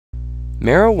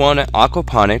Marijuana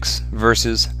aquaponics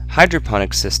versus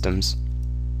hydroponic systems.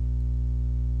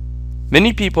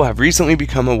 Many people have recently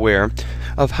become aware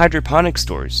of hydroponic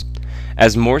stores,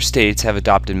 as more states have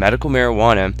adopted medical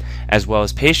marijuana, as well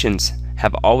as patients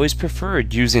have always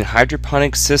preferred using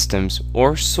hydroponic systems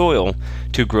or soil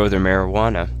to grow their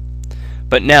marijuana.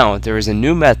 But now there is a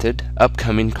new method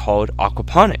upcoming called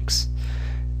aquaponics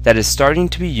that is starting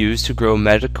to be used to grow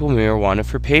medical marijuana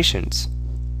for patients.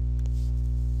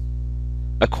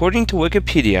 According to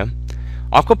Wikipedia,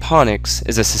 aquaponics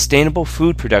is a sustainable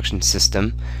food production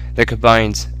system that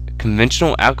combines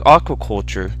conventional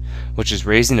aquaculture, which is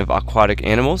raising of aquatic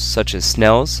animals such as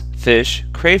snails, fish,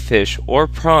 crayfish, or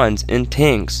prawns in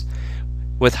tanks,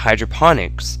 with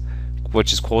hydroponics,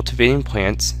 which is cultivating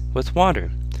plants with water,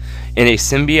 in a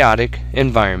symbiotic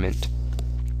environment.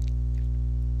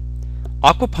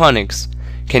 Aquaponics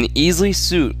can easily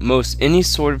suit most any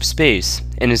sort of space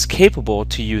and is capable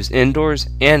to use indoors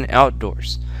and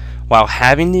outdoors, while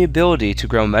having the ability to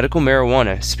grow medical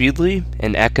marijuana speedily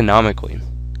and economically.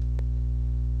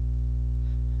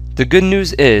 The good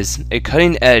news is a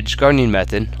cutting-edge gardening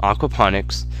method,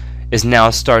 aquaponics, is now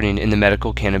starting in the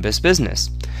medical cannabis business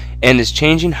and is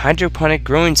changing hydroponic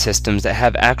growing systems that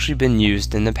have actually been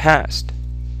used in the past.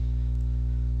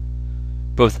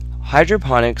 Both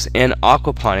hydroponics and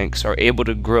aquaponics are able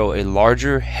to grow a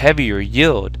larger, heavier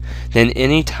yield than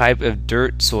any type of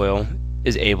dirt soil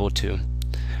is able to,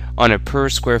 on a per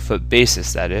square foot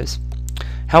basis, that is.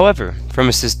 However, from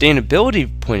a sustainability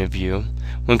point of view,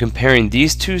 when comparing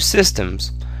these two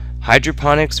systems,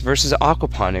 hydroponics versus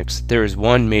aquaponics, there is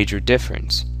one major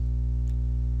difference.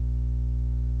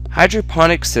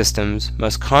 Hydroponic systems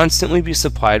must constantly be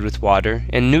supplied with water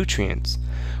and nutrients,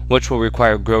 which will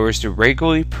require growers to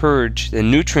regularly purge the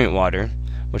nutrient water,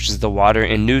 which is the water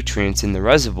and nutrients in the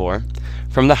reservoir,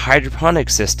 from the hydroponic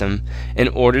system in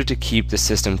order to keep the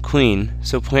system clean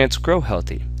so plants grow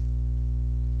healthy.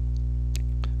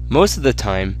 Most of the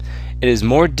time, it is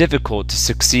more difficult to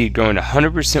succeed growing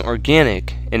 100%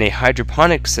 organic in a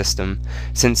hydroponic system,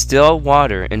 since still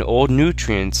water and old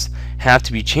nutrients have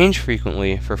to be changed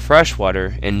frequently for fresh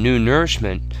water and new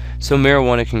nourishment so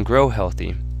marijuana can grow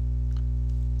healthy.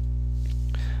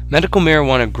 Medical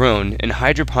marijuana grown in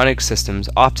hydroponic systems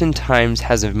oftentimes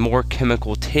has a more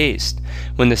chemical taste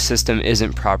when the system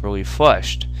isn't properly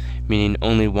flushed, meaning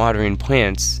only watering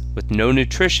plants with no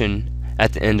nutrition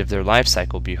at the end of their life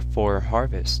cycle before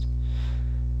harvest.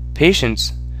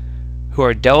 Patients who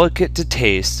are delicate to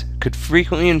taste could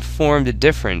frequently inform the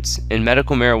difference in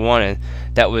medical marijuana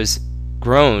that was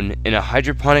grown in a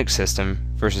hydroponic system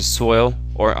versus soil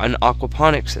or an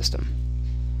aquaponic system.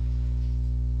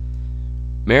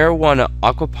 Marijuana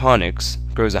aquaponics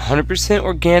grows 100%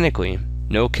 organically,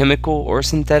 no chemical or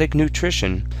synthetic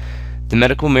nutrition. The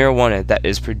medical marijuana that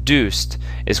is produced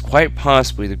is quite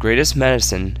possibly the greatest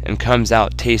medicine and comes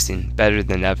out tasting better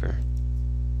than ever.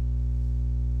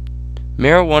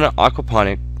 Marijuana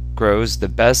aquaponic grows the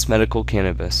best medical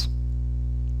cannabis.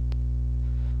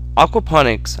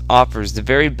 Aquaponics offers the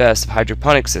very best of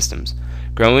hydroponic systems,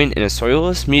 growing in a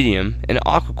soilless medium and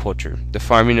aquaculture, the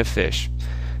farming of fish.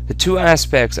 The two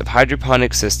aspects of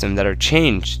hydroponic system that are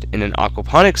changed in an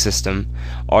aquaponic system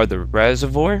are the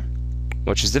reservoir,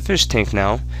 which is the fish tank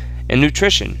now, and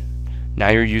nutrition. Now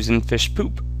you're using fish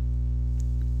poop.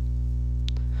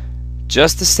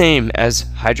 Just the same as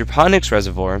hydroponics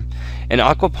reservoir, an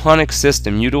aquaponics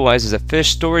system utilizes a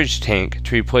fish storage tank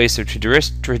to replace a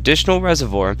traditional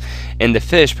reservoir, and the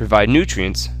fish provide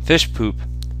nutrients. Fish poop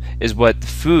is what the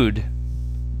food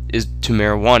is to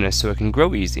marijuana so it can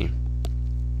grow easy.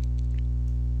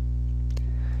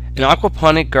 In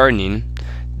aquaponic gardening,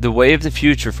 the way of the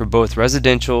future for both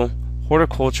residential,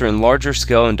 horticulture, and larger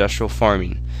scale industrial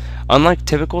farming. Unlike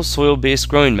typical soil-based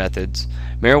growing methods,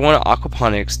 marijuana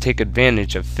aquaponics take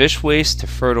advantage of fish waste to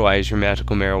fertilize your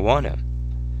medical marijuana.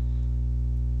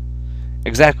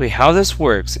 Exactly how this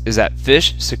works is that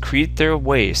fish secrete their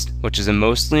waste, which is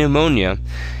mostly ammonia,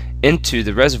 into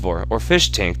the reservoir or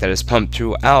fish tank that is pumped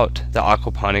throughout the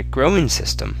aquaponic growing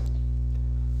system.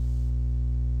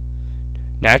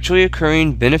 Naturally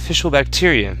occurring beneficial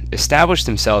bacteria establish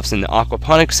themselves in the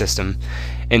aquaponic system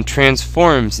and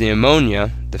transforms the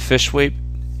ammonia, the fish waste,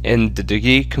 and the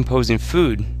decomposing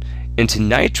food into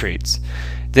nitrates.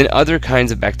 Then other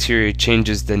kinds of bacteria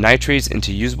changes the nitrates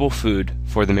into usable food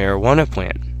for the marijuana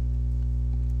plant.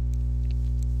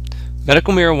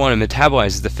 Medical marijuana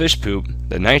metabolizes the fish poop,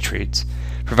 the nitrates,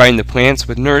 providing the plants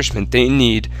with nourishment they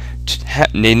need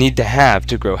to have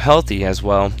to grow healthy, as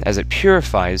well as it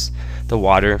purifies the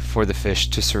water for the fish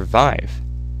to survive.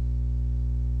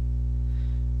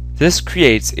 This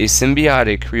creates a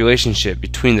symbiotic relationship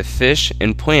between the fish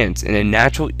and plants in a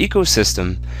natural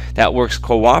ecosystem that works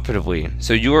cooperatively,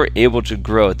 so you are able to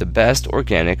grow the best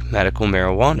organic medical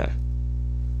marijuana.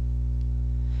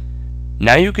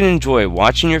 Now you can enjoy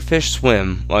watching your fish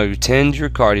swim while you tend your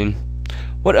garden.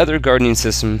 What other gardening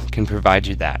system can provide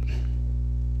you that?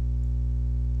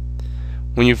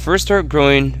 When you first start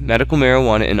growing medical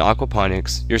marijuana in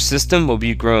aquaponics, your system will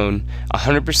be grown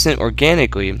 100%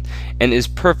 organically and is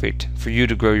perfect for you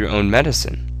to grow your own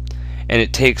medicine. And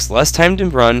it takes less time to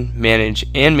run, manage,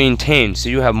 and maintain, so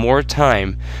you have more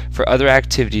time for other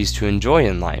activities to enjoy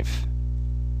in life.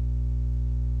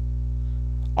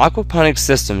 Aquaponics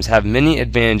systems have many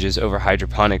advantages over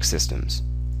hydroponic systems.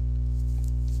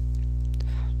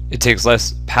 It takes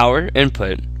less power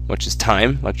input, which is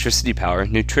time, electricity power,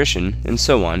 nutrition, and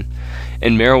so on,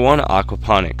 in marijuana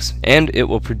aquaponics, and it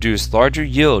will produce larger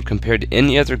yield compared to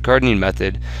any other gardening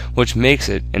method, which makes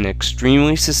it an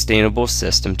extremely sustainable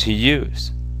system to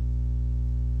use.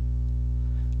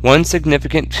 One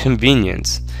significant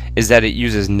convenience is that it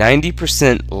uses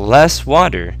 90% less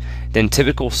water than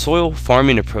typical soil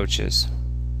farming approaches.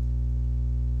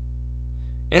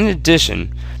 In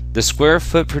addition, the square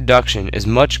foot production is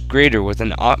much greater with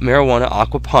an marijuana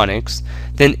aquaponics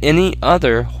than any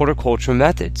other horticulture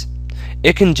methods.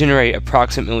 It can generate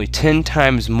approximately 10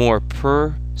 times more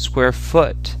per square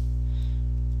foot.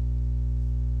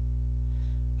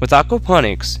 With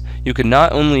aquaponics, you can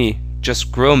not only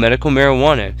just grow medical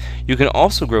marijuana, you can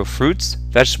also grow fruits,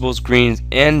 vegetables, greens,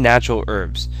 and natural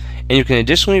herbs. And you can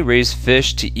additionally raise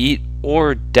fish to eat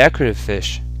or decorative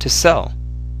fish to sell.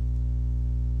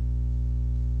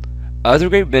 Other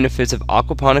great benefits of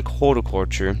aquaponic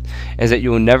horticulture is that you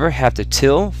will never have to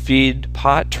till, feed,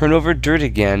 pot, turn over dirt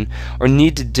again, or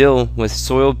need to deal with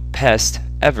soil pests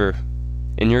ever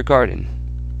in your garden.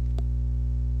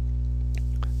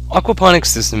 Aquaponic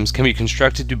systems can be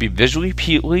constructed to be visually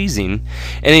pleasing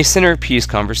and a centerpiece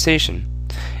conversation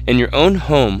in your own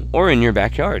home or in your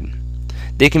backyard.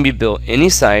 They can be built any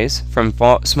size, from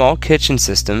small kitchen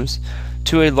systems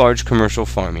to a large commercial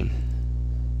farming.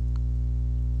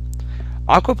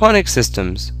 Aquaponic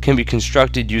systems can be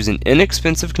constructed using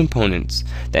inexpensive components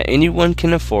that anyone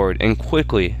can afford and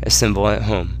quickly assemble at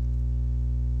home.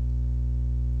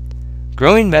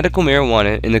 Growing medical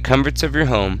marijuana in the comforts of your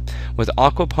home with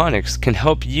aquaponics can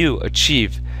help you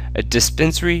achieve a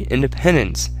dispensary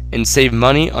independence and save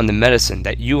money on the medicine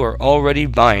that you are already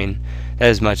buying that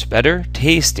is much better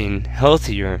tasting,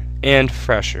 healthier, and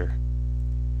fresher.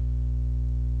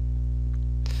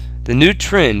 The new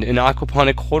trend in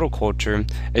aquaponic horticulture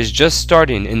is just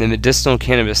starting in the medicinal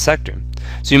cannabis sector,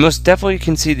 so you most definitely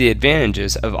can see the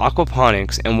advantages of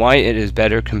aquaponics and why it is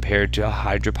better compared to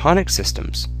hydroponic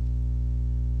systems.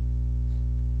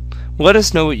 Let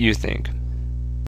us know what you think.